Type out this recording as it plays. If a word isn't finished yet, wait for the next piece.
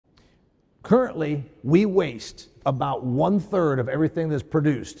Currently, we waste about 1/3 of everything that's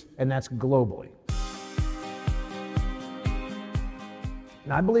produced, and that's globally.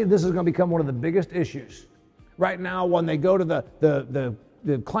 And I believe this is going to become one of the biggest issues. Right now, when they go to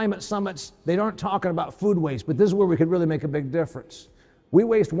the climate summits, they aren't talking about food waste, but this is where we could really make a big difference. We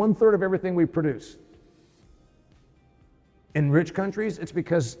waste 1/3 of everything we produce. In rich countries, it's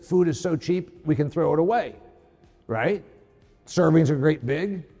because food is so cheap, we can throw it away, right? Servings are great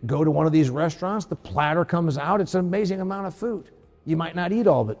big. Go to one of these restaurants, the platter comes out, it's an amazing amount of food. You might not eat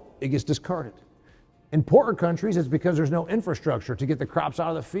all of it, it gets discarded. In poorer countries, it's because there's no infrastructure to get the crops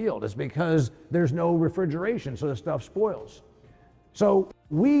out of the field. It's because there's no refrigeration, so the stuff spoils. So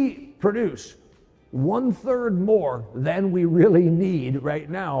we produce 1/3 more than we really need right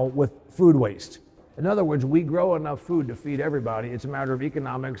now with food waste. In other words, we grow enough food to feed everybody. It's a matter of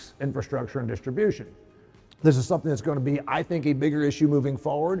economics, infrastructure, and distribution. This is something that's going to be, I think, a bigger issue moving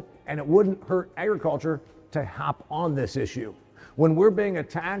forward, and it wouldn't hurt agriculture to hop on this issue. When we're being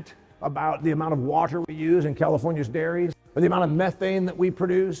attacked about the amount of water we use in California's dairies, or the amount of methane that we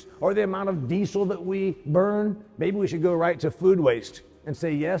produce, or the amount of diesel that we burn, maybe we should go right to food waste and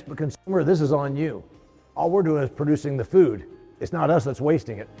say, yes, but consumer, this is on you. All we're doing is producing the food. It's not us that's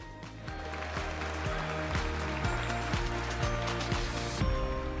wasting it.